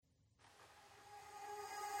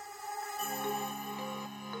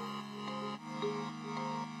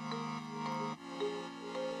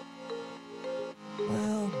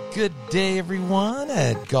Good day, everyone,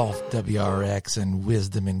 at Golf WRX and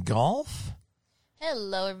Wisdom in Golf.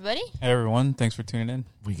 Hello, everybody. Hey, everyone. Thanks for tuning in.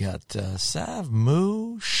 We got Sav,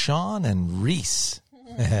 Moo, Sean, and Reese.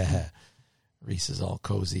 Reese is all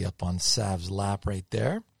cozy up on Sav's lap right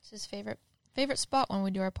there. It's his favorite spot when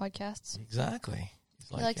we do our podcasts. Exactly.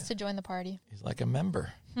 He likes to join the party. He's like a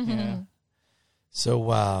member. Yeah.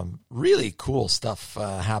 So really cool stuff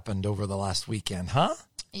happened over the last weekend, huh?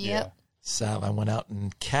 Yep. Sav, I went out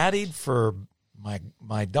and caddied for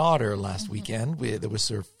my daughter last weekend. It was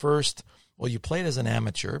her first, well, you played as an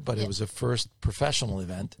amateur, but it was her first professional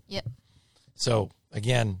event. Yep. So,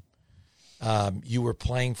 again, you were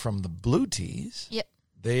playing from the blue tees. Yep.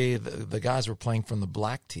 The guys were playing from the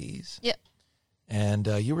black tees. Yep. And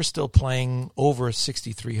you were still playing over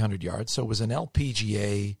 6,300 yards. So it was an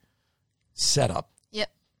LPGA setup.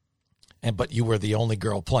 Yep. But you were the only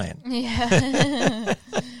girl playing. Yeah.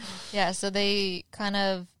 Yeah, so they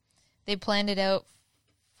planned it out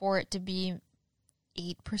for it to be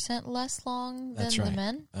 8% less long than the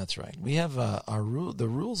men. That's right. We have the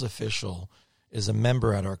rules official is a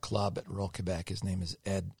member at our club at Royal Quebec. His name is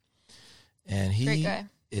Ed. And he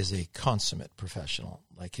is a consummate professional,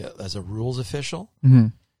 like as a rules official,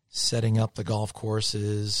 setting up the golf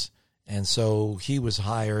courses. And so he was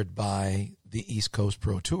hired by the East Coast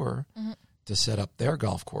Pro Tour to set up their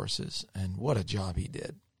golf courses. And what a job he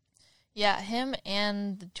did. Yeah, him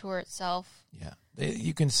and the tour itself. Yeah,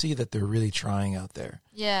 you can see that they're really trying out there.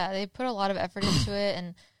 Yeah, they put a lot of effort into it,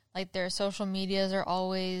 and like their social medias are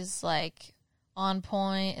always like on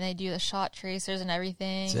point, and they do the shot tracers and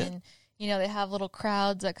everything. And you know, they have little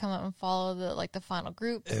crowds that come up and follow the final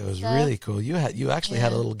group. It was really cool. You actually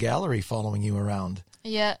had a little gallery following you around.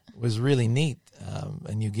 Yeah, it was really neat,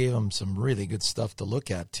 and you gave them some really good stuff to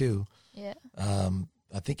look at too. Yeah.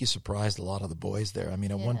 I think you surprised a lot of the boys there. I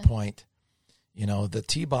mean, at one point, you know, the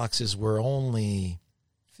tee boxes were only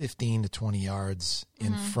 15 to 20 yards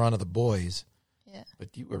in front of the boys. Yeah.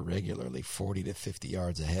 But you were regularly 40 to 50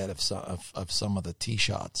 yards ahead of some of the tee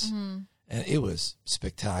shots. And it was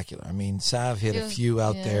spectacular. I mean, Sav hit a few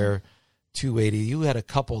out there, 280. You had a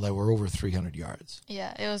couple that were over 300 yards.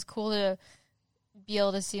 Yeah, it was cool to be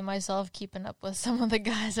able to see myself keeping up with some of the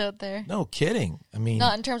guys out there. No kidding. I mean,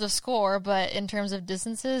 not in terms of score, but in terms of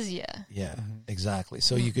distances, yeah. Yeah, exactly.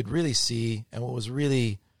 So you could really see, and what was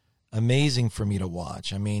really amazing for me to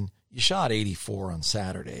watch, I mean, you shot 84 on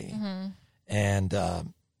Saturday and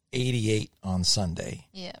 88 on Sunday.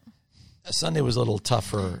 Yeah. Sunday was a little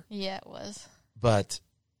tougher. Yeah, it was. But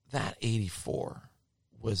that 84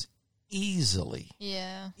 was easily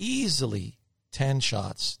 10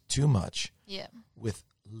 shots too much. Yeah. With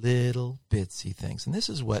little bitsy things. And this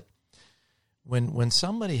is what, when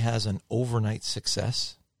somebody has an overnight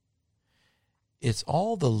success, it's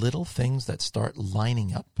all the little things that start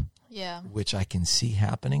lining up. Yeah. Which I can see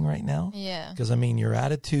happening right now. Yeah. Because, I mean, your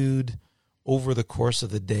attitude over the course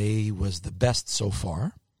of the day was the best so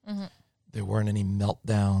far. There weren't any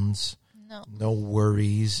meltdowns. No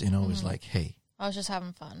worries. You know, it was like, hey. I was just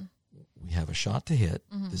having fun. We have a shot to hit.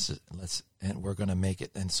 And we're going to make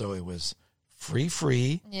it. And so it was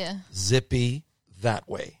free, zippy, that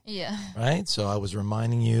way. Yeah. Right? So I was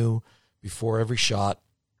reminding you before every shot,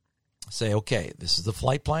 say, okay, this is the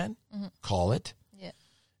flight plan. Call it. Yeah.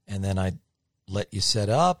 And then I let you set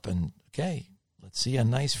up and, okay, let's see a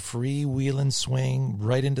nice free wheel and swing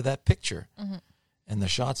right into that picture. And the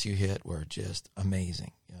shots you hit were just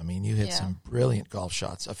amazing. I mean, you hit some brilliant golf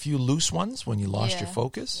shots. A few loose ones when you lost your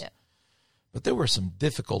focus. Yeah. But there were some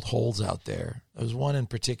difficult holes out there. There was one in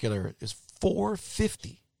particular. It was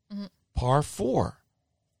 450, par 4.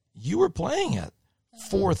 You were playing at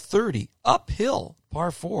 430, uphill,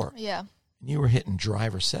 par 4. Yeah. And you were hitting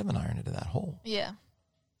driver 7-iron into that hole. Yeah.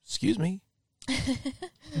 Excuse me.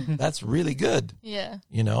 That's really good. Yeah.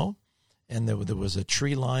 You know? And there was a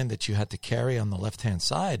tree line that you had to carry on the left-hand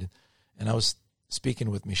side. And I was speaking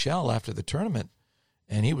with Michelle after the tournament,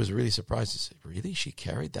 and he was really surprised. He said, really? She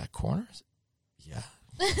carried that corner? I said, yeah.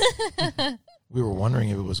 We were wondering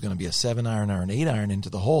if it was going to be a 7-iron or an 8-iron into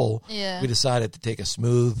the hole. Yeah. We decided to take a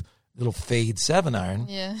smooth little fade 7-iron.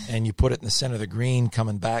 Yeah. And you put it in the center of the green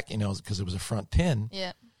coming back, you know, because it was a front pin.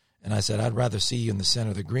 Yeah. And I said, I'd rather see you in the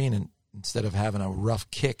center of the green instead of having a rough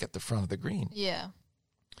kick at the front of the green. Yeah.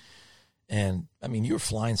 And, I mean, you were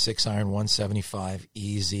flying 6-iron, 175,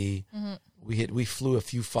 easy. We flew a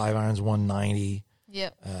few 5-irons, 190.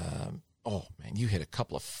 Yep. Oh, man, you hit a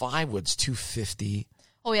couple of 5-woods, 250.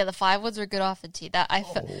 Oh, yeah, the 5-woods were good off the tee. I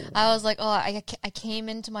was like, I came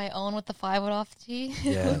into my own with the 5-wood off the tee.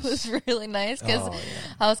 Yes. It was really nice because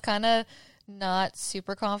I was kind of not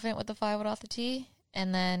super confident with the 5-wood off the tee.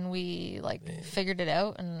 and then we figured it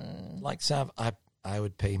out. And like Sav, I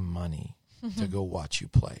would pay money to go watch you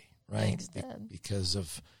play, right? Thanks, Dad. Because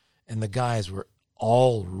of, and the guys were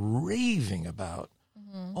all raving about,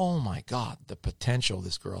 oh my God, the potential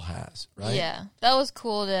this girl has, right? Yeah, that was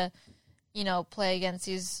cool to, play against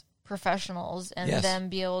these professionals and then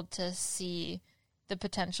be able to see the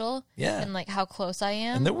potential and how close I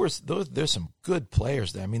am. And there's some good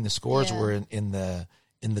players there. I mean, the scores were in the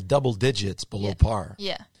double digits below par.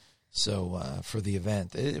 Yeah. So for the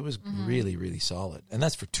event, it was really, really solid. And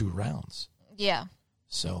that's for 2 rounds. Yeah.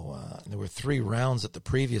 So there were 3 rounds at the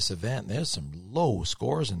previous event. There's some low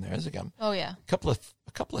scores in there. There's a couple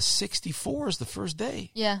of 64s the first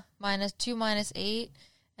day. Yeah, -2, -8,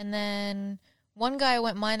 and then one guy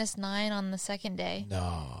went -9 on the second day.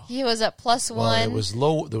 No, he was at +1. Well, it was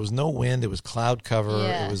low. There was no wind. It was cloud cover.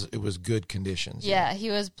 Yeah. It was good conditions. Yeah, he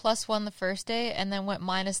was +1 the first day, and then went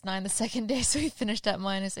 -9 the second day. So he finished at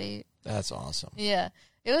 -8. That's awesome. Yeah,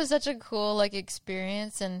 it was such a cool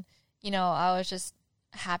experience, and I was just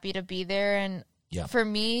happy to be there. And for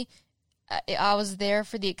me, I was there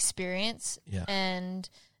for the experience and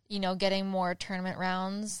getting more tournament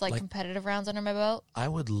rounds, competitive rounds under my belt. I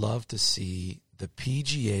would love to see the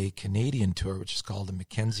PGA Canadian Tour, which is called the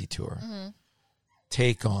Mackenzie Tour,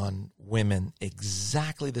 take on women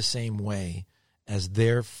exactly the same way as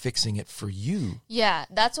they're fixing it for you. Yeah,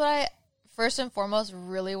 that's what I first and foremost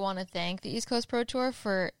really want to thank the East Coast Pro Tour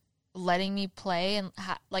for letting me play and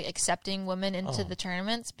accepting women into the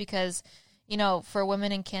tournaments, because for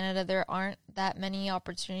women in Canada there aren't that many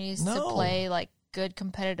opportunities to play good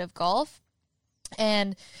competitive golf.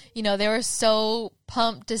 And they were so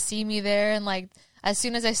pumped to see me there, and as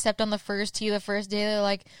soon as I stepped on the first tee the first day, they're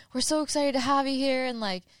like, we're so excited to have you here.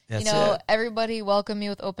 And everybody welcomed me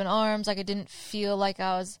with open arms. I didn't feel like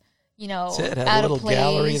I was Had out a little of place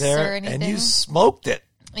gallery there, or anything. and you smoked it.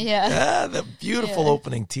 Yeah. The beautiful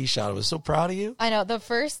opening tee shot. I was so proud of you. I know. The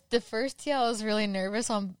first tee I was really nervous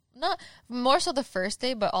on, not more so the first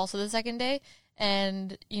day, but also the second day.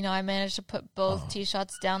 And, I managed to put both tee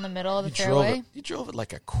shots down the middle of the fairway. You drove it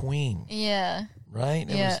like a queen. Yeah. Right?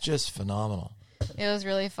 It was just phenomenal. It was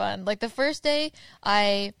really fun. The first day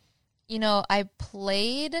I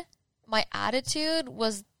played, my attitude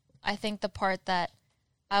was, I think, the part that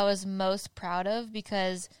I was most proud of,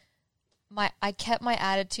 because I kept my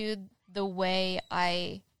attitude the way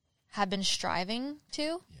I have been striving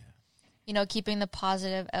to, keeping the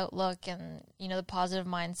positive outlook and, the positive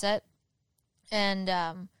mindset. And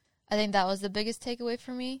I think that was the biggest takeaway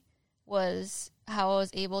for me, was how I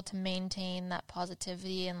was able to maintain that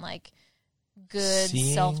positivity and good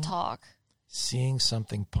self-talk. Seeing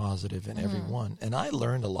something positive in everyone. And I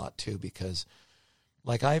learned a lot too, because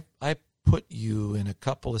I put you in a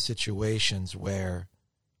couple of situations where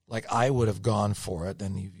I would have gone for it,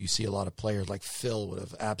 and you see a lot of players like Phil would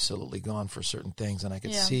have absolutely gone for certain things, and I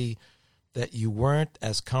could see that you weren't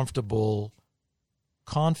as comfortable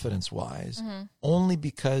confidence-wise only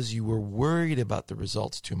because you were worried about the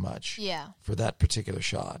results too much for that particular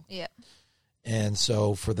shot. Yeah. And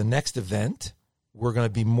so for the next event, we're going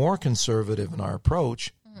to be more conservative in our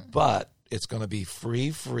approach, but it's going to be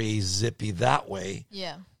free, zippy that way,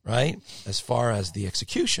 right, as far as the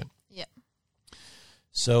execution.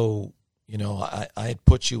 So, I had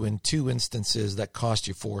put you in 2 instances that cost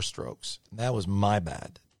you 4 strokes. And that was my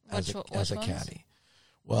bad as a caddy.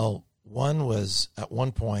 Well, one was at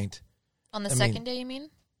one point. On the second day, you mean?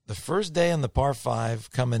 The first day on the par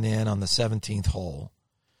 5 coming in on the 17th hole,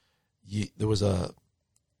 there was that's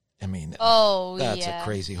a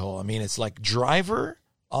crazy hole. I mean, it's like driver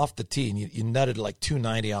off the tee, and you nutted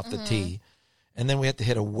 290 off the tee. And then we had to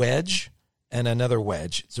hit a wedge and another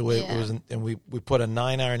wedge. So it was, and we put a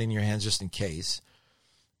 9-iron in your hands just in case.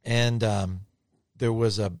 And there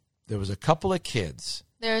was a couple of kids.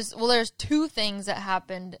 There's 2 things that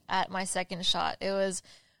happened at my second shot. It was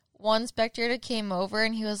one spectator came over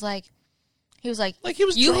and he was like he was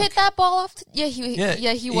you drunk. Hit that ball off.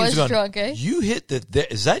 He was drunk. Eh? You hit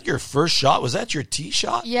is that your first shot? Was that your tee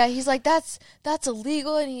shot? Yeah, he's like, that's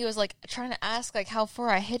illegal, and he was trying to ask how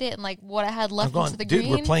far I hit it and what I had left into the green.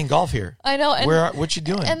 Dude, we're playing golf here. I know. And what you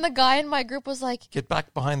doing? And the guy in my group was like, get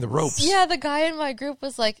back behind the ropes. Yeah, the guy in my group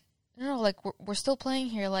was like, no, we're still playing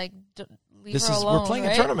here. Leave her alone. We're playing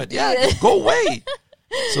right? a tournament. Yeah, go away.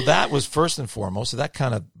 So that was first and foremost. So that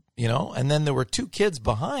kind of, and then there were 2 kids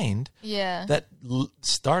behind that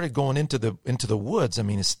started going into the woods. I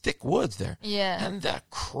mean, it's thick woods there. Yeah. And the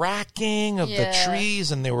cracking of the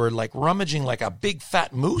trees, and they were rummaging like a big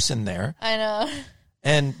fat moose in there. I know.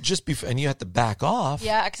 And just before, and you had to back off.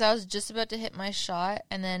 Yeah, because I was just about to hit my shot,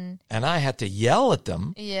 and I had to yell at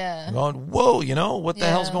them. Yeah. Going, whoa, what the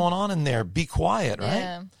hell's going on in there? Be quiet, right?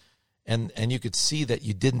 Yeah. And you could see that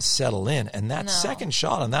you didn't settle in. And that second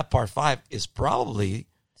shot on that par 5 is probably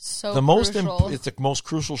so the crucial. it's the most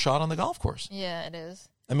crucial shot on the golf course. Yeah, it is.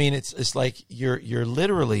 I mean, it's like you're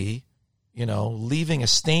literally, leaving a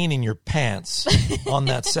stain in your pants on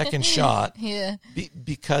that second shot. Yeah.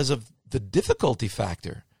 Because of the difficulty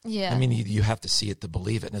factor. Yeah. I mean, you have to see it to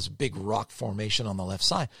believe it. And there's a big rock formation on the left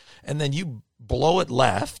side. And then you blow it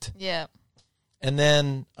left. Yeah. And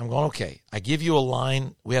then I'm going, okay, I give you a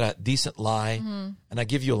line. We had a decent lie. And I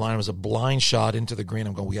give you a line. It was a blind shot into the green.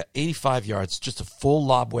 I'm going, we got 85 yards, just a full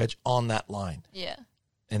lob wedge on that line. Yeah.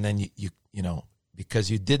 And then you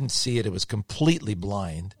because you didn't see it, it was completely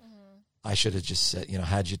blind. I should have just said,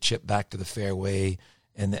 had you chip back to the fairway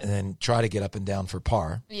and then try to get up and down for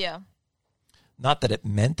par. Yeah. Not that it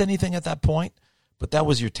meant anything at that point, but that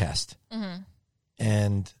was your test.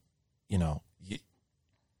 And,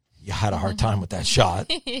 you had a hard time with that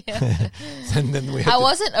shot. Yeah. And then I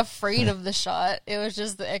wasn't afraid of the shot. It was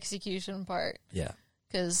just the execution part. Yeah.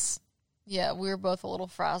 Because, we were both a little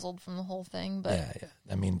frazzled from the whole thing. But yeah.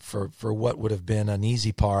 I mean, for what would have been an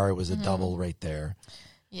easy par, it was a double right there.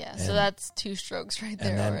 Yeah, so that's 2 strokes right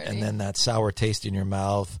there already. And then that sour taste in your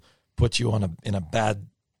mouth puts you in a bad,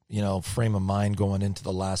 frame of mind going into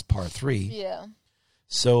the last par 3. Yeah.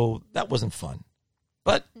 So that wasn't fun.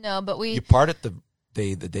 But you parted the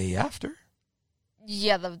day after.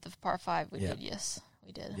 Yeah, the par 5 we did. Yes,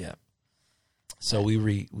 we did. Yeah. So we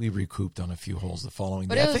recouped on a few holes the following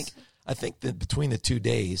day. I think that between the 2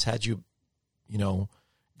 days, had you,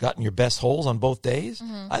 gotten your best holes on both days,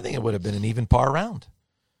 I think it would have been an even par round.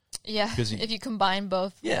 Yeah, if you combine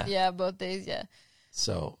both. Yeah, both days. Yeah.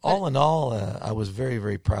 So all in all, I was very,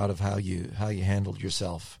 very proud of how you handled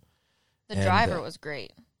yourself. The driver was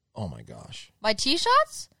great. Oh my gosh! My tee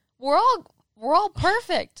shots were all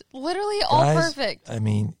perfect. Literally all perfect. I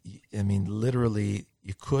mean, literally,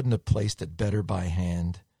 you couldn't have placed it better by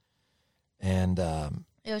hand. And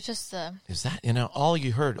it was just is that all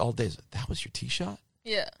you heard all day? That was your tee shot?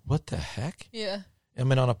 Yeah. What the heck? Yeah. I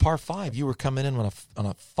mean, on a par 5, you were coming in on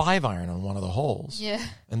a 5-iron on one of the holes. Yeah.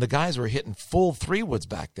 And the guys were hitting full 3-woods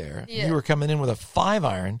back there. Yeah. You were coming in with a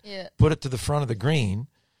 5-iron, put it to the front of the green,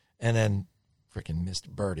 and then freaking missed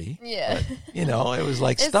birdie. Yeah. But, it was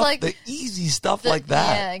like the easy stuff like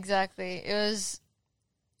that. Yeah, exactly. It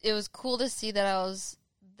was cool to see that I was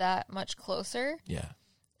that much closer. Yeah.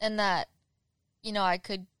 And that, I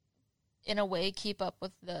could, in a way, keep up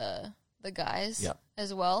with the guys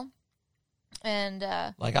as well. And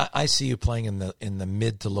like I see you playing in the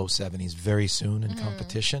mid to low 70s very soon in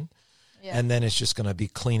competition, and then it's just going to be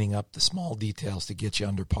cleaning up the small details to get you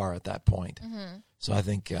under par at that point. So I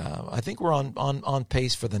think we're on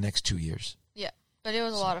pace for the next 2 years. Yeah, but it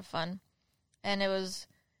was a lot of fun, and it was,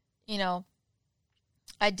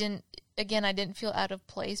 I didn't feel out of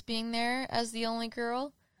place being there as the only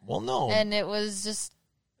girl. Well, no, and it was just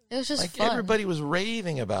like fun. Everybody was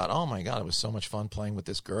raving about, oh my God, it was so much fun playing with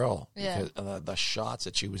this girl. Yeah. Because the shots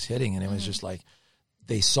that she was hitting, and it was just like,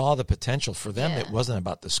 they saw the potential. For them, it wasn't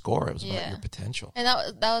about the score, it was about your potential. And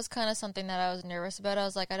that was kind of something that I was nervous about. I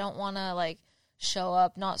was like, I don't want to show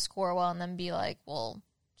up, not score well, and then be like, well,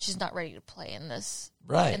 she's not ready to play in this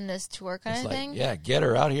tour kind of thing. Yeah, get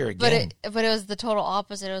her out here again. But it was the total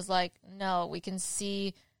opposite. It was like, no, we can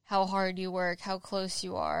see how hard you work, how close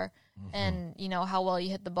you are, and how well you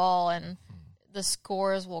hit the ball, and the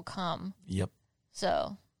scores will come. Yep.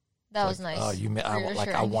 So that was nice. Oh,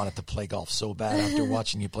 I wanted to play golf so bad after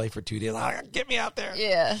watching you play for 2 days. Get me out there.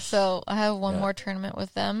 Yeah. So I have one more tournament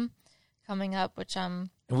with them coming up, which I'm.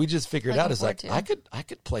 And we just figured out is like I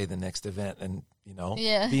could play the next event and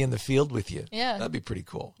be in the field with you. Yeah, that'd be pretty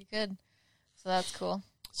cool. You could. So that's cool.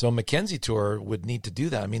 So Mackenzie Tour would need to do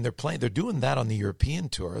that. I mean, they're doing that on the European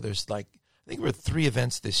Tour. There's I think there were 3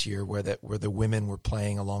 events this year where the women were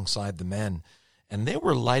playing alongside the men, and they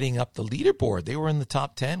were lighting up the leaderboard. They were in the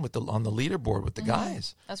top 10 on the leaderboard with the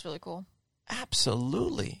guys. That's really cool.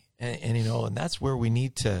 Absolutely, and that's where we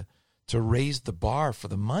need to raise the bar for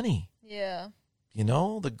the money. Yeah.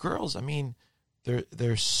 The girls. I mean,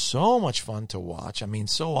 they're so much fun to watch. I mean,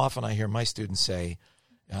 so often I hear my students say,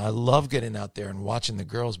 I love getting out there and watching the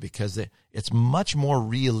girls because it's much more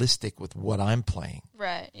realistic with what I'm playing.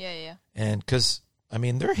 Right. Yeah. And because I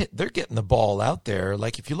mean they're getting the ball out there.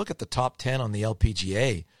 Like if you look at the top 10 on the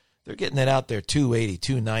LPGA, they're getting it out there 280,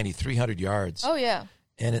 290, 300 yards. Oh yeah.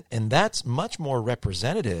 And that's much more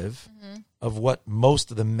representative of what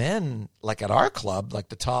most of the men like at our club, like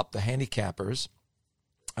the handicappers,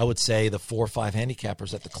 I would say the 4 or 5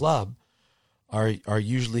 handicappers at the club are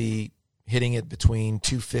usually hitting it between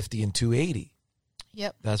 250 and 280.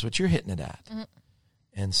 Yep. That's what you're hitting it at. Mm-hmm.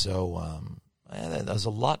 And so there's a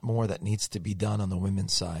lot more that needs to be done on the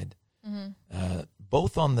women's side,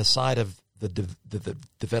 both on the side of the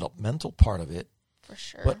developmental part of it, for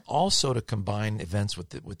sure, but also to combine events with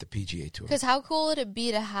the PGA Tour. Because how cool would it be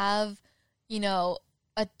to have,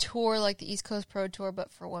 a tour like the East Coast Pro Tour,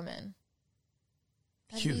 but for women?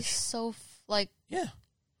 That'd Huge. be so yeah.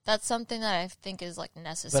 That's something that I think is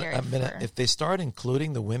necessary. But if they start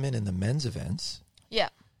including the women in the men's events, yeah,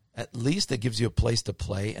 at least it gives you a place to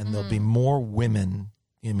play, and there'll be more women.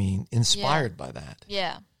 Inspired by that.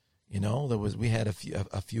 Yeah. We had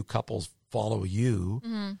a few couples follow you,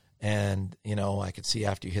 and I could see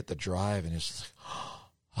after you hit the drive, and it's just like, oh,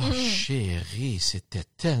 chérie, c'était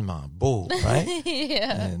tellement beau, right?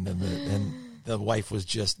 Yeah. And then the wife was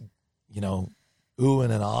just,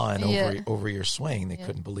 oohing and ahhing over your swing. They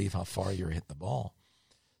couldn't believe how far you were hitting the ball.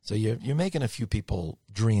 So you're making a few people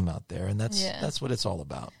dream out there, and that's what it's all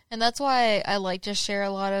about. And that's why I like to share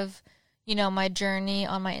a lot of, my journey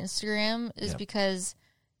on my Instagram is because,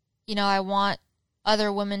 I want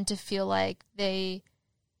other women to feel like they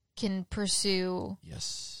can pursue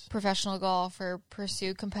professional golf or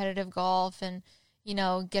pursue competitive golf and,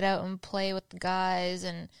 get out and play with the guys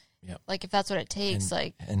and if that's what it takes.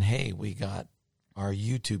 And hey, we got our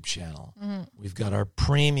YouTube channel. We've got our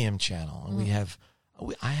premium channel, and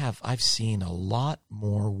I've seen a lot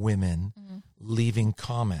more women leaving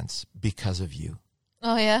comments because of you.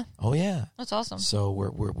 Oh yeah. Oh yeah. That's awesome. So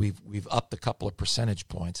we've upped a couple of percentage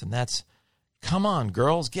points, and that's, come on,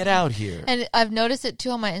 girls, get out here. And I've noticed it too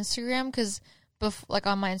on my Instagram because,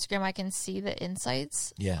 on my Instagram, I can see the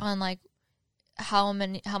insights on how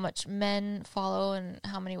much men follow and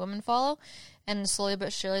how many women follow, and slowly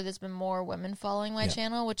but surely, there's been more women following my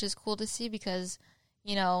channel, which is cool to see because,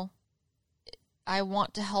 I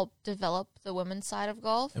want to help develop the women's side of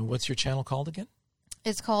golf. And what's your channel called again?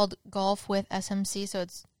 It's called Golf with SMC, so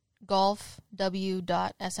it's golfw.smc.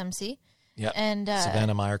 Yeah. And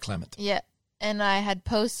Savannah Meyer Clement. Yeah. And I had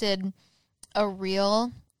posted a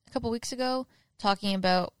reel a couple weeks ago talking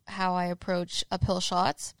about how I approach uphill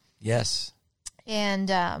shots. Yes. And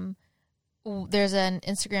there's an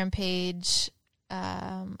Instagram page,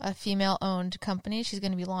 a female-owned company. She's going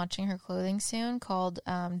to be launching her clothing soon called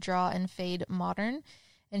Draw and Fade Modern.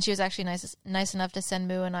 And she was actually nice enough to send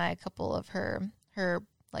Moo and I a couple of her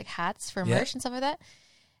hats for merch and stuff like that.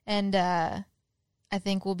 And I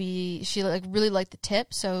think she really liked the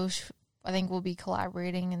tip, so I think we'll be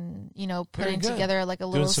collaborating and putting together a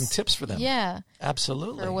little, doing some tips for them. Yeah,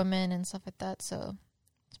 absolutely, for women and stuff like that. So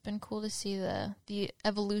it's been cool to see the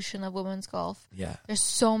evolution of women's golf. Yeah, there's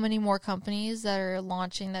so many more companies that are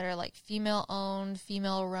launching that are female owned,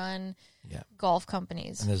 female run golf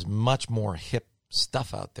companies, and there's much more hip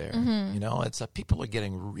stuff out there. It's people are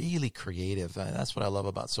getting really creative. That's what I love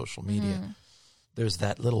about social media. There's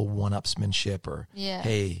that little one-upsmanship, or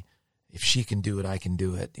hey, if she can do it, I can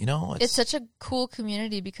do it. It's such a cool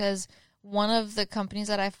community because one of the companies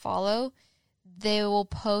that I follow, they will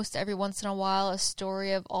post every once in a while a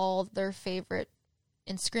story of all their favorite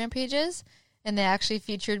Instagram pages, and they actually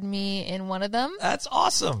featured me in one of them. That's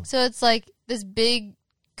awesome. So it's this big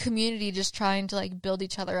community just trying to build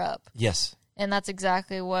each other up. Yes. And that's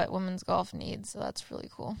exactly what women's golf needs. So that's really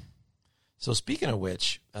cool. So speaking of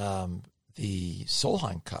which, the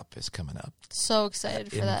Solheim Cup is coming up. So excited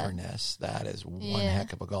for that. Inverness. That is one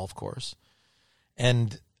heck of a golf course.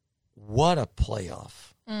 And what a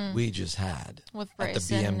playoff we just had with at the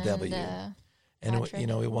BMW. And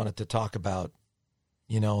we wanted to talk about,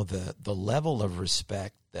 the level of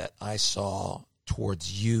respect that I saw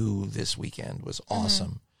towards you this weekend was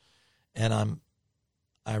awesome. And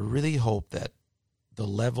I really hope that the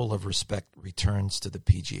level of respect returns to the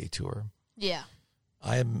PGA Tour. Yeah.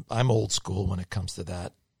 I'm old school when it comes to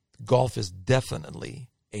that. Golf is definitely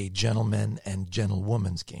a gentleman and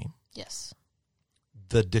gentlewoman's game. Yes.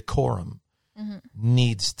 The decorum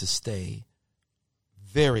needs to stay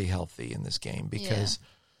very healthy in this game because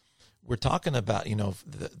we're talking about,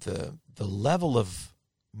 the level of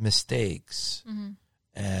mistakes,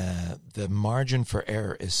 the margin for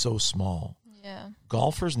error is so small. Yeah.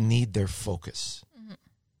 Golfers need their focus.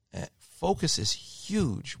 Focus is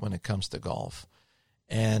huge when it comes to golf.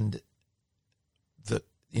 And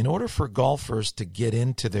in order for golfers to get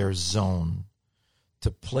into their zone,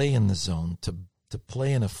 to play in the zone, to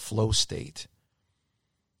play in a flow state,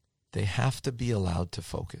 they have to be allowed to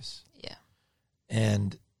focus. Yeah.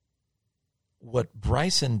 And what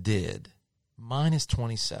Bryson did, minus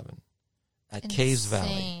 27 at Caves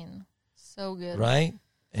Valley. So good. Right?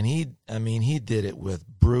 And he did it with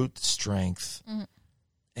brute strength. Mm-hmm.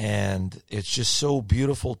 And it's just so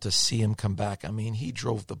beautiful to see him come back. I mean, he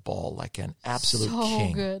drove the ball like an absolute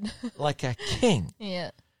king. So good. Like a king.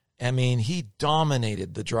 Yeah. I mean, he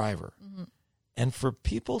dominated the driver. Mm-hmm. And for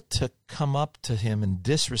people to come up to him and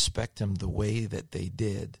disrespect him the way that they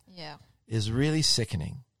did is really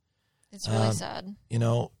sickening. It's really sad. You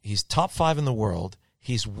know, he's top 5 in the world.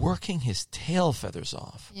 He's working his tail feathers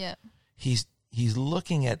off. Yeah. He's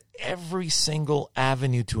looking at every single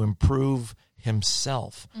avenue to improve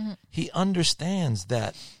himself. Mm-hmm. He understands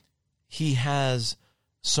that he has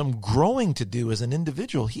some growing to do as an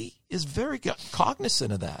individual. He is very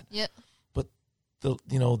cognizant of that. Yeah. But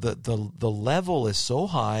the level is so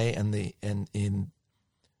high, and in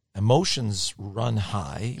emotions run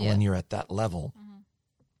high when you're at that level. Mm-hmm.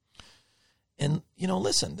 And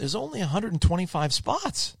listen, there's only 125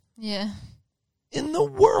 spots. Yeah. In the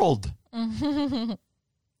world. Mm-hmm.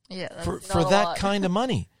 Yeah. That's for that kind of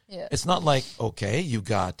money. Yeah. It's not like, okay, you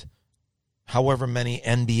got however many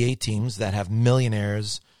NBA teams that have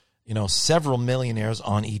millionaires, several millionaires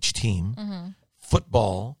on each team. Mm-hmm.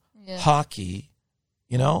 Football, hockey,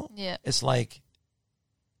 Yeah. It's like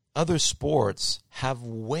other sports have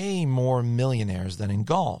way more millionaires than in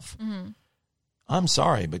golf. Mm-hmm. I'm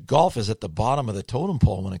sorry, but golf is at the bottom of the totem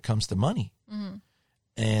pole when it comes to money. Mm-hmm.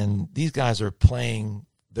 And these guys are playing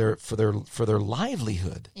for their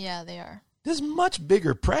livelihood. Yeah, they are. There's much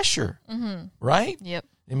bigger pressure, right? Yep.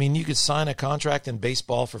 I mean, you could sign a contract in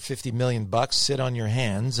baseball for $50 million, sit on your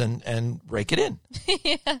hands and rake it in.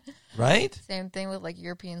 Yeah. Right? Same thing with like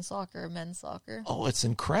European soccer, men's soccer. Oh, it's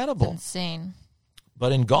incredible. It's insane.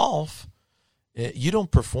 But in golf, you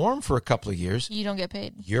don't perform for a couple of years. You don't get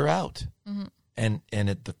paid. You're out. Mm-hmm. And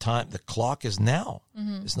at the time, the clock is now.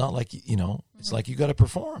 Mm-hmm. It's not like, it's like you got to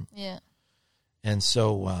perform. Yeah. And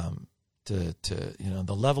so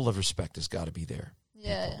the level of respect has got to be there.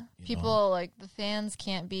 Yeah. People like the fans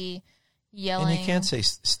can't be yelling. And you can't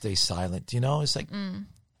stay silent. It's like,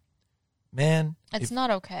 man. It's not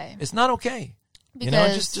okay. It's not okay.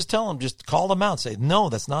 Because, just tell them, just call them out. Say, no,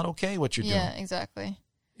 that's not okay what you're doing. Yeah, exactly.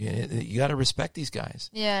 You got to respect these guys.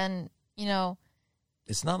 Yeah, and,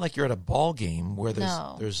 it's not like you're at a ball game where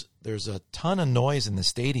there's a ton of noise in the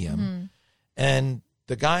stadium, and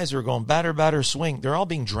the guys are going batter, batter, swing. They're all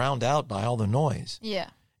being drowned out by all the noise. Yeah.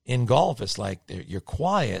 In golf, it's like you're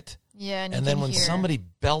quiet. Yeah, and then when somebody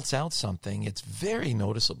belts out something, it's very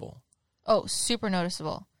noticeable. Oh, super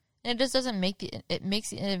noticeable. And it just doesn't it makes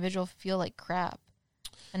the individual feel like crap.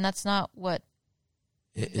 And that's not what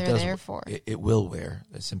they're there for. It will wear.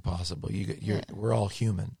 It's impossible. We're all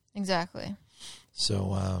human. Exactly.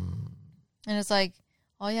 So, and it's like,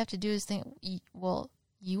 all you have to do is think, well,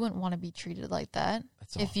 you wouldn't want to be treated like that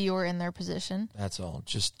if you were in their position. That's all.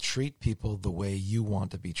 Just treat people the way you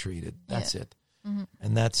want to be treated. That's it. Mm-hmm.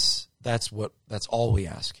 And that's all we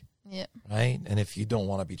ask. Yeah. Right? And if you don't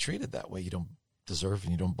want to be treated that way, you don't deserve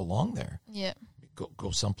and you don't belong there. Yeah.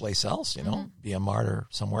 Go someplace else, be a martyr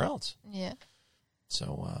somewhere else. Yeah.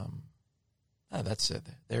 So, that's it.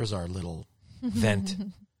 There's our little vent.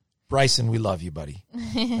 Bryson, we love you, buddy.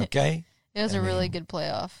 Okay? It was a really good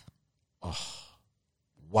playoff. Oh,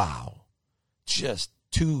 wow. Just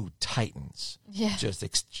two titans. Yeah. Just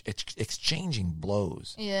exchanging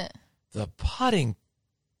blows. Yeah. The putting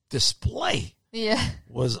display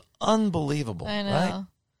was unbelievable. I know. Right?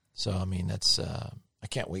 So, I mean, that's I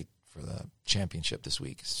can't wait for the championship this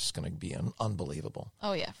week. It's just going to be unbelievable.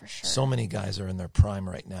 Oh, yeah, for sure. So many guys are in their prime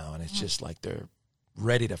right now, and it's just like they're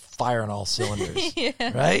ready to fire on all cylinders. Yeah.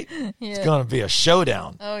 Right? Yeah. It's going to be a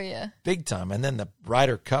showdown. Oh, yeah. Big time. And then the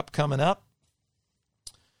Ryder Cup coming up.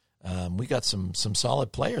 We got some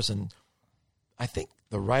solid players, and I think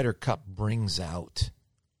the Ryder Cup brings out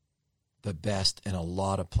the best in a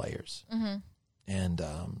lot of players. Mm-hmm. And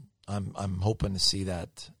I'm hoping to see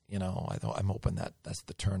that. I'm hoping that that's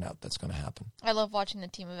the turnout that's going to happen. I love watching the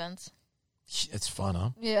team events. It's fun, huh?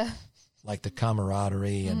 Yeah. Like the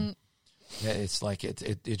camaraderie, and it's like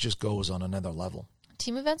it just goes on another level.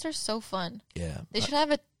 Team events are so fun. Yeah. They should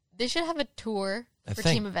have a tour for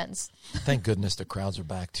team events. Thank goodness the crowds are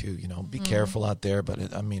back too. Be careful out there, but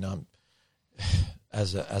I'm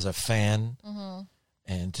as a fan,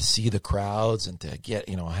 and to see the crowds and to get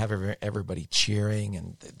have everybody cheering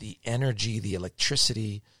and the energy, the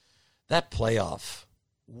electricity, that playoff,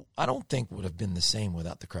 I don't think would have been the same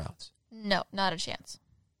without the crowds. No, not a chance.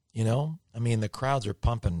 The crowds are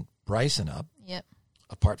pumping Bryson up. Yep.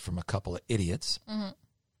 Apart from a couple of idiots. Mm-hmm.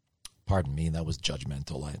 Pardon me, that was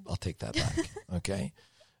judgmental. I'll take that back. Okay.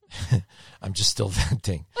 I'm just still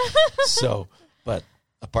venting. So, but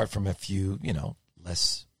apart from a few,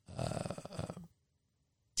 less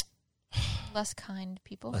Less kind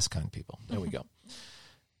people. Less kind people. There we go.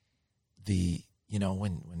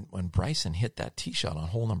 When Bryson hit that tee shot on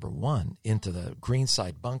hole number 1 into the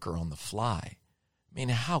greenside bunker on the fly, I mean,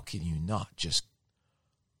 how can you not just,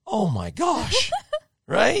 oh my gosh,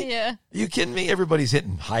 right? Yeah. Are you kidding me? Everybody's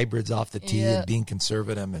hitting hybrids off the tee and being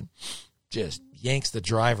conservative and just yanks the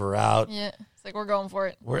driver out. Yeah. It's like, we're going for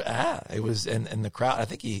it. It was, and the crowd, I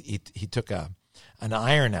think he took an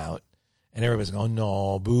iron out and everybody's going,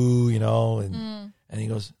 no, boo, and he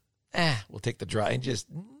goes, we'll take the drive, and just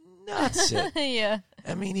nuts it. Yeah.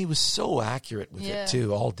 I mean, he was so accurate with it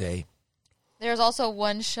too all day. There's also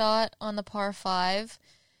one shot on the par 5.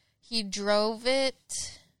 He drove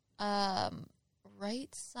it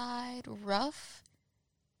right side rough,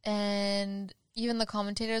 and even the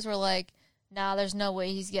commentators were like, nah, there's no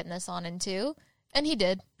way he's getting this on in 2. And he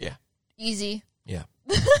did. Yeah. Easy. Yeah.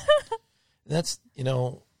 That's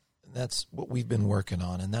what we've been working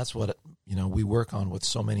on, and that's what, we work on with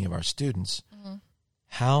so many of our students. Mm-hmm.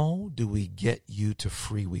 How do we get you to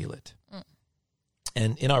freewheel it?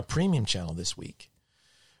 And in our premium channel this week,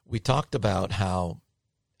 we talked about how,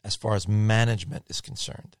 as far as management is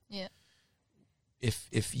concerned,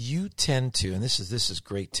 if you tend to, and this is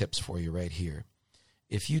great tips for you right here,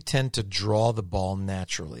 if you tend to draw the ball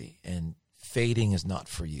naturally and fading is not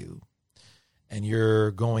for you, and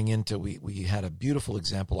you're going into, we had a beautiful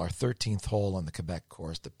example, our 13th hole on the Quebec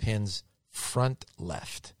course, the pin's front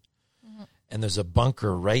left, and there's a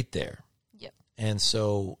bunker right there. And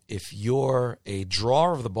so if you're a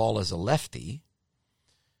drawer of the ball as a lefty,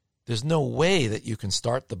 there's no way that you can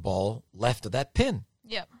start the ball left of that pin.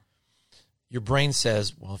 Yep. Your brain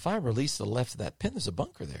says, well, if I release the left of that pin, there's a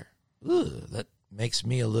bunker there. Ugh, that makes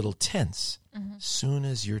me a little tense. Mm-hmm. Soon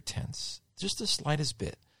as you're tense, just the slightest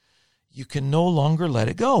bit, you can no longer let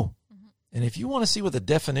it go. Mm-hmm. And if you want to see what the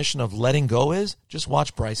definition of letting go is, just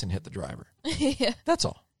watch Bryson hit the driver. Yeah. That's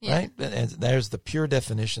all, right? And there's the pure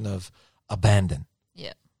definition of abandon.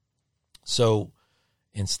 Yeah. So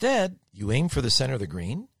instead, you aim for the center of the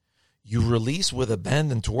green. You release with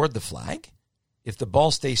abandon toward the flag. If the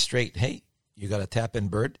ball stays straight, hey, you got a tap in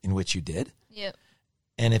bird, in which you did. Yep.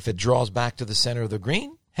 And if it draws back to the center of the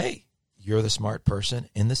green, hey, you're the smart person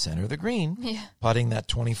in the center of the green, putting that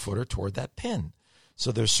 20-footer toward that pin.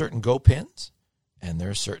 So there's certain go pins and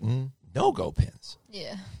there's certain no-go pins.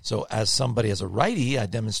 Yeah. So as a righty, I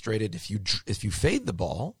demonstrated if you fade the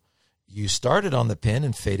ball, you started on the pin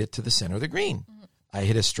and fade it to the center of the green. Mm-hmm. I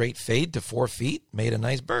hit a straight fade to 4 feet, made a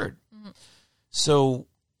nice bird. Mm-hmm. So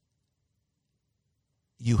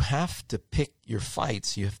you have to pick your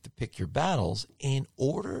fights, you have to pick your battles in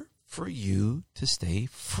order for you to stay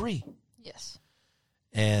free. Yes.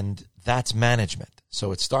 And that's management.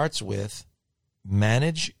 So it starts with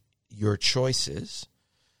manage your choices,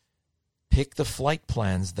 pick the flight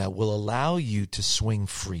plans that will allow you to swing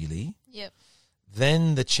freely. Yep.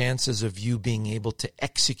 Then the chances of you being able to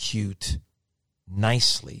execute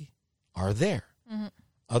nicely are there. Mm-hmm.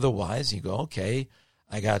 Otherwise, you go, okay,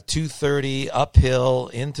 I got 230 uphill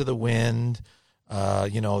into the wind,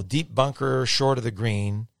 deep bunker short of the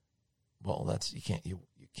green. Well, you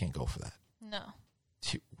can't go for that. No.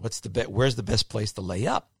 Where's the best place to lay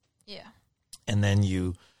up? Yeah. And then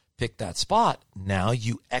you pick that spot. Now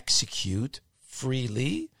you execute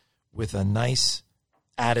freely with a nice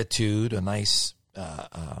attitude, a nice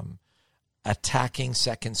attacking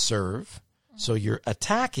second serve. Mm-hmm. So you're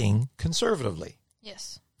attacking conservatively.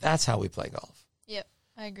 Yes. That's how we play golf. Yep,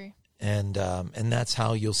 I agree. And that's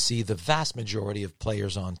how you'll see the vast majority of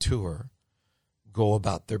players on tour go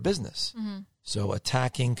about their business. Mm-hmm. So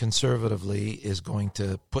attacking conservatively is going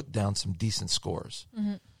to put down some decent scores.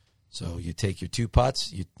 Mm-hmm. So you take your 2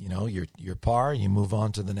 putts, your par, you move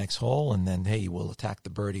on to the next hole, and then, hey, you will attack the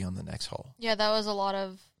birdie on the next hole. Yeah, that was a lot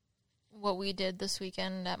of what we did this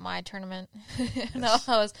weekend at my tournament. No,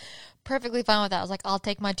 I was perfectly fine with that. I was like, I'll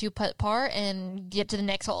take my 2-putt par and get to the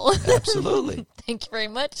next hole. Absolutely. Thank you very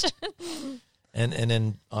much. And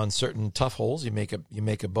then on certain tough holes, you make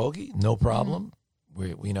a bogey, no problem.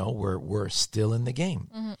 Mm-hmm. We're still in the game.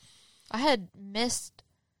 Mm-hmm.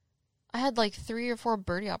 I had like 3 or 4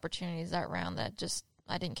 birdie opportunities that round that just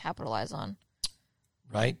I didn't capitalize on.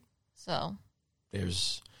 Right. So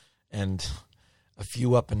and a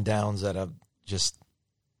few up and downs that have just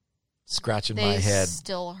scratching my head. They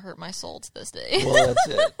still hurt my soul to this day. Well, that's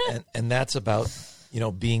it. And that's about,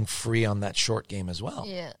 being free on that short game as well.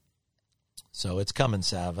 Yeah. So it's coming,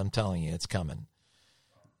 Sav. I'm telling you, it's coming.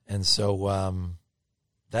 And so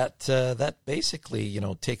that basically,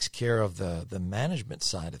 takes care of the management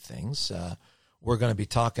side of things. We're going to be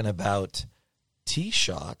talking about tee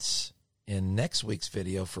shots in next week's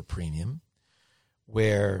video for Premium,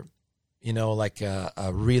 where You know, like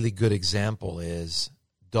a really good example is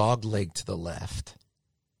dog leg to the left.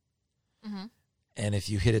 Mm-hmm. And if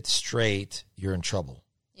you hit it straight, you're in trouble.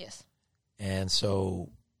 Yes. And so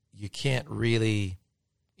you can't really,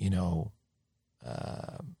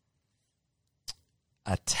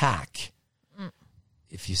 attack.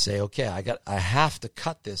 If you say, okay, I have to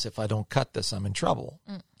cut this. If I don't cut this, I'm in trouble.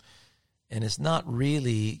 And it's not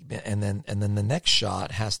really, and then the next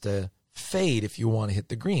shot has to fade if you want to hit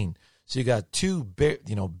the green. So you got two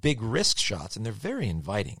big risk shots, and they're very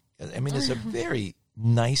inviting. I mean, it's a very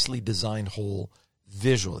nicely designed hole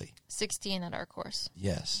visually. 16 at our course.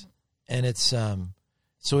 Yes. And it's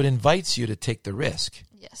so it invites you to take the risk.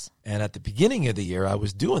 Yes. And at the beginning of the year, I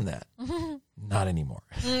was doing that. Not anymore.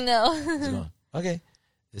 No. Okay,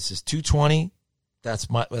 this is 220. That's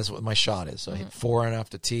what my shot is. So I hit 4-iron off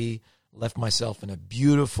the tee, left myself in a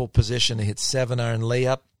beautiful position to hit 7-iron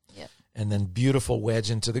layup, and then beautiful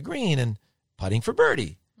wedge into the green and putting for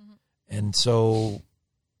birdie. And so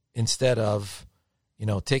instead of,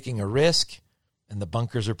 taking a risk, and the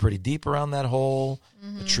bunkers are pretty deep around that hole,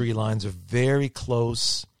 the tree lines are very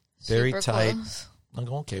close, very Super tight. close. I'm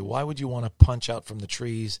going, okay, why would you want to punch out from the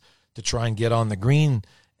trees to try and get on the green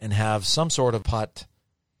and have some sort of putt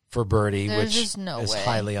for birdie, There's which just no is way.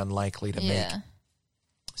 highly unlikely to make?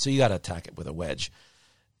 So you got to attack it with a wedge.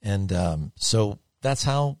 And so that's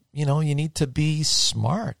how, you need to be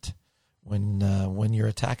smart when you're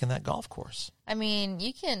attacking that golf course. I mean,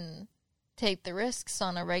 you can take the risks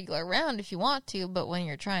on a regular round if you want to, but when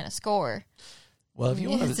you're trying to score, well, if you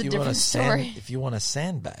want it's a different story. If you want to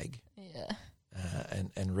sandbag,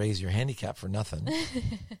 and raise your handicap for nothing,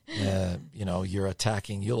 you're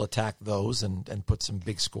attacking. You'll attack those and put some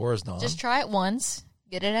big scores on. Just try it once,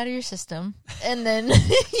 get it out of your system, and then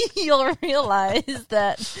you'll realize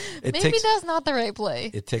that that's not the right play.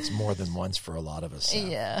 It takes more than once for a lot of us.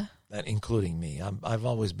 Including me. I've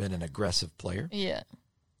always been an aggressive player. Yeah.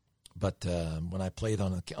 But when I played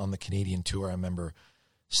on the Canadian tour, I remember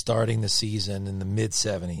starting the season in the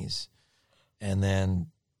mid-70s, and then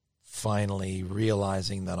finally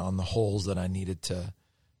realizing that on the holes that I needed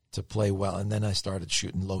to play well, and then I started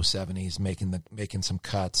shooting low 70s, making some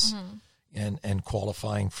cuts, and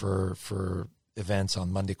qualifying for events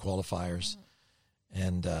on Monday qualifiers,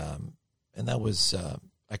 and that was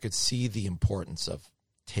I could see the importance of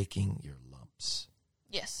taking your lumps.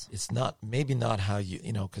 Yes. It's maybe not how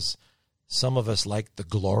because some of us like the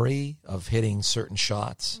glory of hitting certain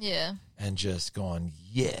shots. Yeah. And just going,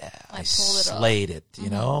 I slayed it,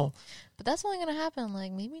 But that's only going to happen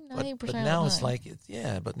like maybe 90% but of the now time. it's like,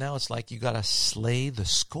 but now it's like you got to slay the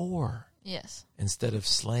score. Yes. Instead of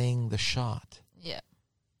slaying the shot. Yeah.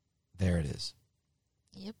 There it is.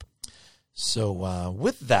 Yep. So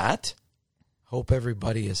with that, hope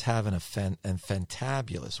everybody is having a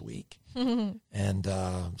fantabulous week. And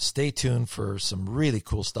stay tuned for some really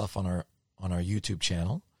cool stuff on our YouTube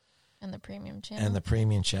channel. And the premium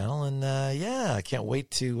channel. And I can't wait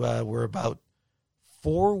to, we're about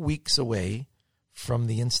 4 weeks away from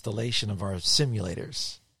the installation of our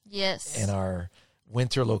simulators. Yes. In our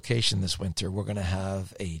winter location this winter. We're going to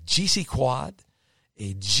have a GC Quad,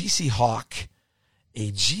 a GC Hawk,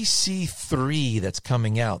 a GC3 that's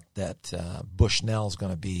coming out that Bushnell's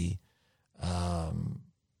going to be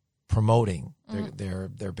promoting.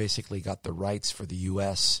 They're basically got the rights for the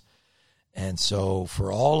U.S., and so for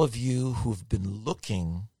all of you who've been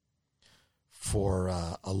looking for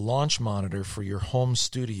a launch monitor for your home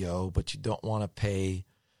studio, but you don't want to pay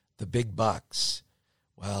the big bucks,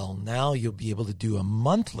 well, now you'll be able to do a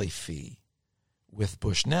monthly fee with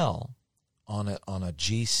Bushnell on a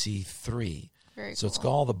GC3. Very so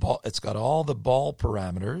cool. It's got all the ball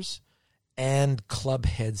parameters and club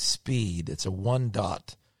head speed. It's a 1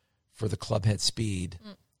 dot for the club head speed.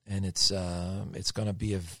 And it's going to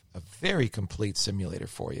be a very complete simulator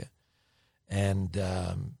for you. And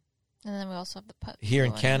then we also have the putt. Here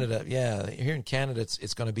in Canada,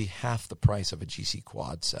 it's going to be half the price of a GC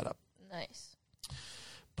Quad setup. Nice.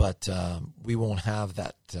 But we won't have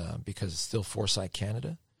that because it's still Foresight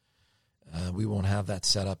Canada. We won't have that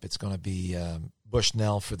setup. It's going to be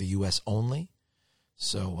Bushnell for the U.S. only.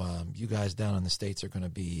 So you guys down in the States are going to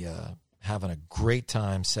be having a great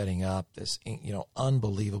time setting up this,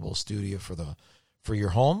 unbelievable studio for your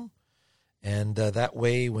home. And that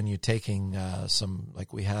way, when you're taking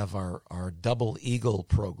like we have our Double Eagle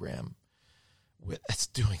program, it's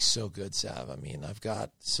doing so good, Sav. I mean, I've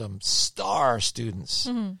got some star students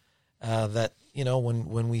that,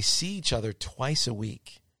 when we see each other twice a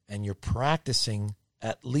week and you're practicing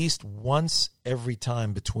at least once every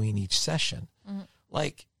time between each session,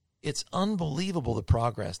 like, it's unbelievable the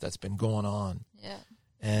progress that's been going on. Yeah.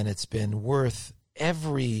 and it's been worth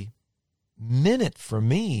every minute for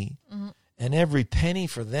me and every penny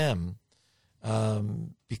for them.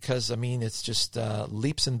 Because, I mean, it's just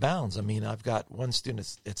leaps and bounds. I mean, I've got one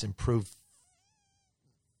student that's improved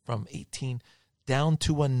from 18 down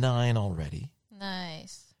to a 9 already.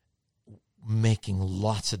 Nice. Making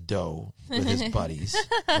lots of dough with his buddies,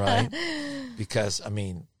 right? Because, I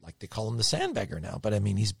mean, like they call him the sandbagger now, but I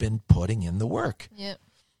mean, he's been putting in the work. Yep.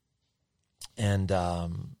 And,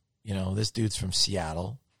 you know, this dude's from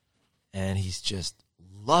Seattle, and he's just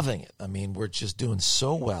loving it. I mean, we're just doing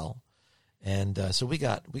so well. And so we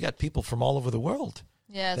got people from all over the world.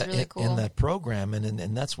 Yeah, it's really cool. In that program,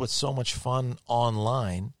 and that's what's so much fun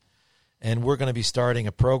online. And we're going to be starting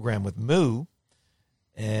a program with Moo,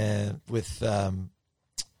 and with a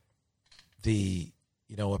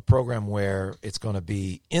program where it's going to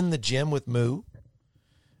be in the gym with Moo,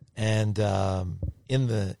 and in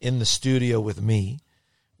the studio with me,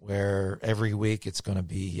 where every week it's going to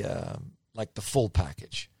be like the full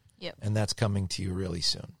package. Yep. And that's coming to you really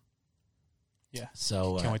soon. Yeah.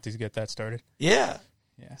 So can't wait to get that started. Yeah.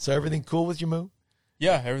 Yeah. So everything cool with your Moo?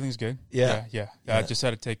 Yeah, everything's good. Yeah. I just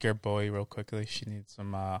had to take care of Bowie real quickly. She needs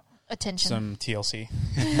some attention, some TLC.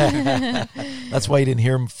 That's why you didn't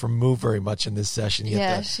hear from Moo very much in this session.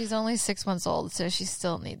 Yeah, she's only 6 months old, so she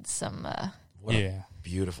still needs some what a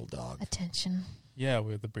beautiful dog. attention. Yeah,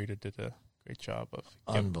 the breeder did a great job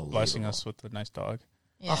of blessing us with a nice dog.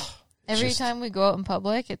 Yeah. Every time we go out in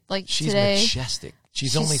public, she's today, majestic.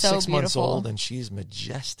 She's only so 6 months beautiful. old, and she's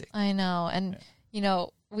majestic. I know. And, you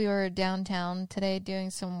know, we were downtown today doing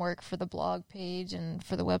some work for the blog page and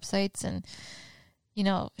for the websites. And, you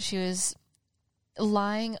know, she was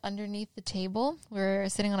lying underneath the table. We were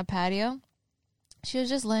sitting on a patio. She was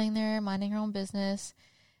just laying there, minding her own business.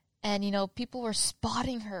 And, you know, people were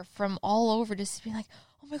spotting her from all over, just being like,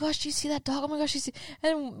 oh my gosh, do you see that dog? Oh my gosh,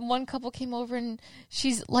 And one couple came over, and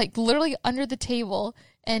she's like literally under the table.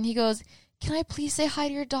 And he goes, can I please say hi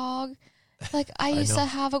to your dog? Like, I used to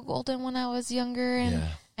have a golden when I was younger.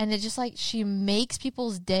 And it just like, she makes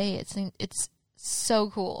people's day. It's so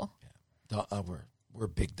cool. Yeah. We're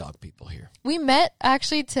big dog people here. We met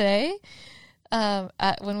actually today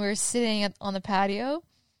when we were sitting on the patio,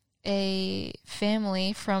 a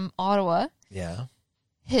family from Ottawa. Yeah.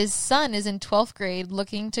 His son is in 12th grade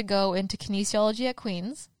looking to go into kinesiology at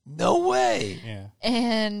Queen's. No way. Yeah.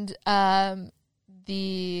 And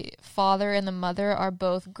the father and the mother are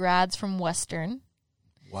both grads from Western.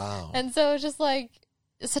 Wow. And so it's just like,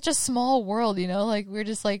 it's such a small world, you know? Like, we're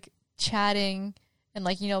just like chatting and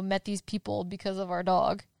like, you know, met these people because of our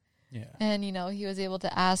dog. Yeah. And, you know, he was able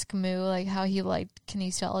to ask Moo like how he liked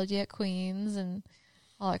kinesiology at Queen's and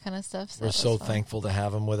all that kind of stuff. So we're so thankful to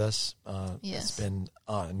have him with us. Yes. It's been,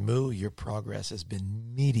 Moo, your progress has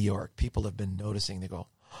been meteoric. People have been noticing. They go,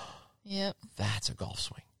 yep, that's a golf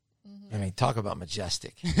swing. I mean, talk about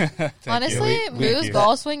majestic. Honestly, Moo's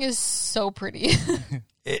golf swing is so pretty.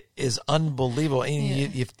 It is unbelievable.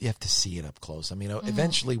 And you have to see it up close. I mean,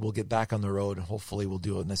 eventually we'll get back on the road, and hopefully we'll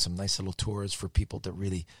do some nice little tours for people to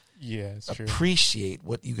really appreciate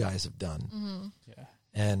what you guys have done. Mm-hmm. Yeah.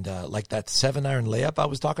 And like that 7-iron layup I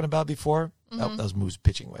was talking about before, that was Moo's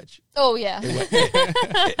pitching wedge. Oh, yeah.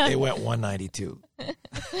 It went 192. Oh,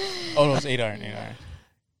 no, it was 8-iron.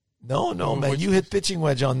 No, man. You hit pitching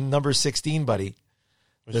wedge on number 16, buddy.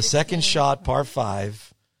 The 16. second shot, par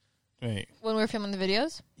 5. Wait. When we were filming the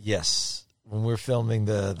videos? Yes. When we're filming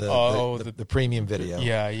the premium video.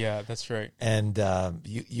 Yeah, that's right. And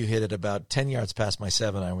you hit it about 10 yards past my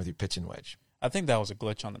 7-iron with your pitching wedge. I think that was a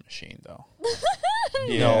glitch on the machine, though.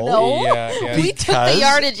 No. Yeah. We took the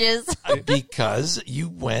yardages. Because you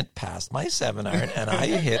went past my 7-iron, and I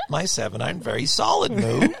hit my 7-iron very solid,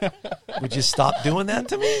 Moo. Would you stop doing that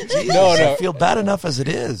to me? Jesus, No. I feel bad enough as it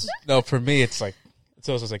is. No, for me, it's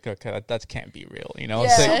always like, okay, that can't be real, you know?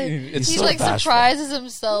 Yeah. It's He so like bashful. Surprises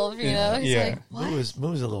himself, you know? He's like, what?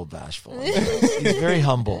 Moo's a little bashful. He's very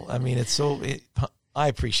humble. I mean, I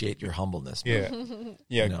appreciate your humbleness. Moo.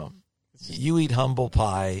 Yeah. You know, you eat humble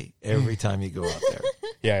pie every time you go out there.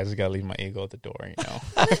 Yeah, I just got to leave my ego at the door, you know?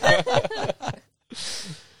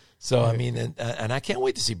 So, I mean, and I can't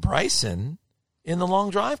wait to see Bryson in the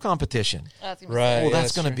long drive competition. That's gonna be Right. sick. Well,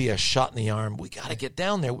 that's going to be a shot in the arm. We got to get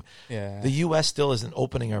down there. Yeah. The U.S. still isn't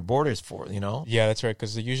opening our borders for it, you know? Yeah, that's right,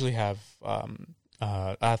 because they usually have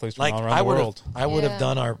athletes from Like all around the world. I would have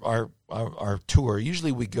done our tour.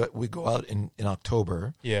 Usually we go out in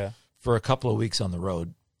October for a couple of weeks on the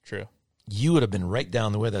road. True. You would have been right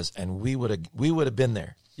down with us, and we would have been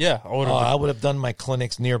there. Yeah, I would have done my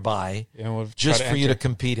clinics nearby just for you to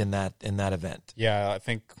compete in that event. Yeah, I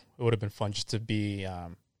think it would have been fun just to be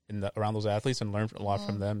around those athletes and learn a lot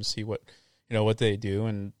from them, see what they do,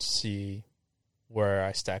 and see where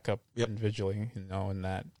I stack up individually, in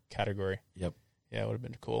that category. Yep. Yeah, it would have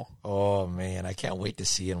been cool. Oh man, I can't wait to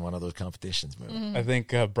see you in one of those competitions, man. Mm-hmm. I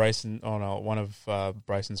think one of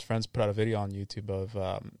Bryson's friends put out a video on YouTube of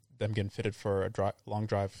them getting fitted for a long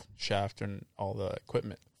drive shaft and all the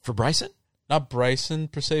equipment. For Bryson? Not Bryson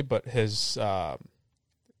per se, but his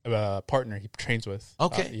partner he trains with.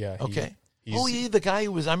 Okay. Okay. The guy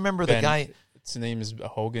who was. I remember the guy. His name is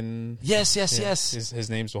Hogan. Yes. His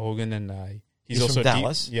name's Hogan, and he's also from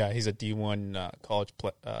Dallas. He's a D1 college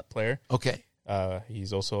player. Okay.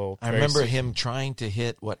 He's also. I remember him trying to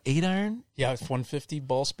hit 8-iron. Yeah, 150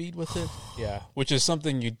 ball speed with it. Yeah, which is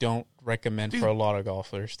something you don't recommend for a lot of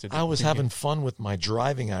golfers to do. I was having fun with my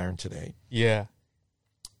driving iron today. Yeah.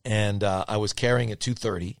 And I was carrying at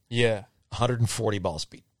 230. Yeah. 140 ball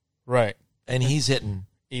speed. Right. And he's hitting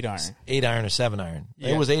 8-iron. 8-iron or 7-iron.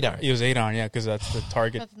 Yeah. It was 8-iron. It was 8-iron, yeah, because that's the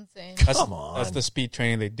target. That's insane. Come on. That's the speed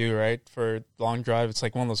training they do, right? For long drive, it's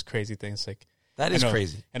like one of those crazy things. Like that is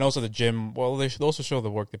crazy. And also the gym. Well, they should also show the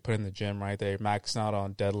work they put in the gym, right? They max out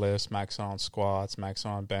on deadlifts, max out on squats, max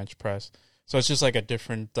out on bench press. So it's just like a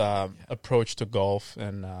different approach to golf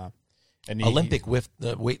and Olympic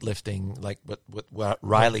weightlifting, like what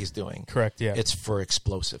Riley's doing. Correct. Yeah, it's for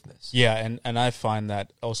explosiveness. Yeah, and I find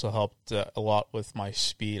that also helped a lot with my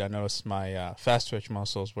speed. I noticed my fast twitch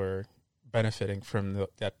muscles were benefiting from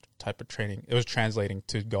that type of training. It was translating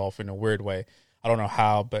to golf in a weird way. I don't know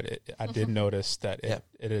how, but I did notice that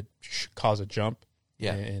it had caused a jump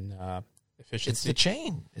in efficiency. It's the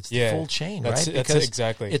chain. It's the full chain, right? Because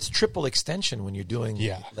exactly. It's triple extension when you're doing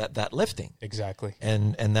that lifting. Exactly.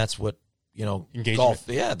 And that's what, engagement. Golf.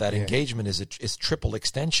 Yeah, that engagement is triple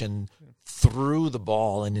extension through the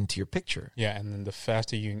ball and into your picture. Yeah, and then the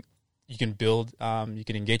faster you can build, you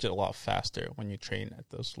can engage it a lot faster when you train at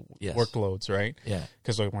those workloads, right? Yeah.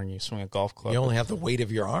 Because when you swing a golf club, you only have the weight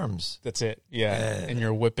of your arms. That's it. Yeah, and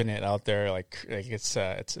you're whipping it out there like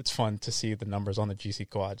it's fun to see the numbers on the GC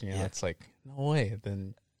quad. It's like no way.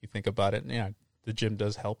 Then you think about it, and the gym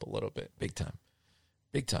does help a little bit. Big time.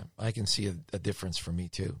 I can see a difference for me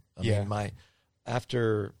too. I mean,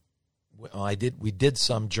 we did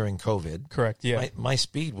some during COVID. Correct. Yeah. My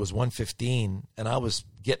speed was 115, and I was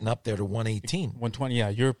getting up there to 118. 120. Yeah,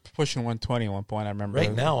 you're pushing 120 at one point. I remember.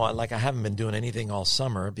 Right now, I haven't been doing anything all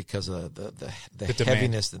summer because of the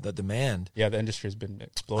heaviness, the demand. Yeah, the industry has been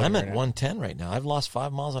exploding. I'm at 110 right now. I've lost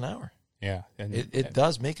 5 miles an hour. Yeah, and it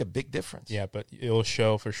does make a big difference. Yeah, but it'll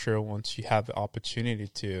show for sure once you have the opportunity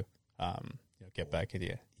to get back at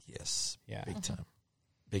you. Yes. Yeah.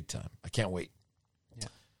 Big time. I can't wait. Yeah.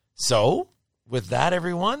 So, with that,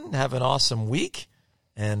 everyone, have an awesome week.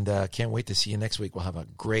 And can't wait to see you next week. We'll have a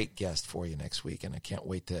great guest for you next week. And I can't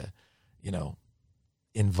wait to,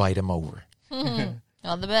 invite him over.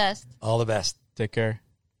 All the best. All the best. Take care.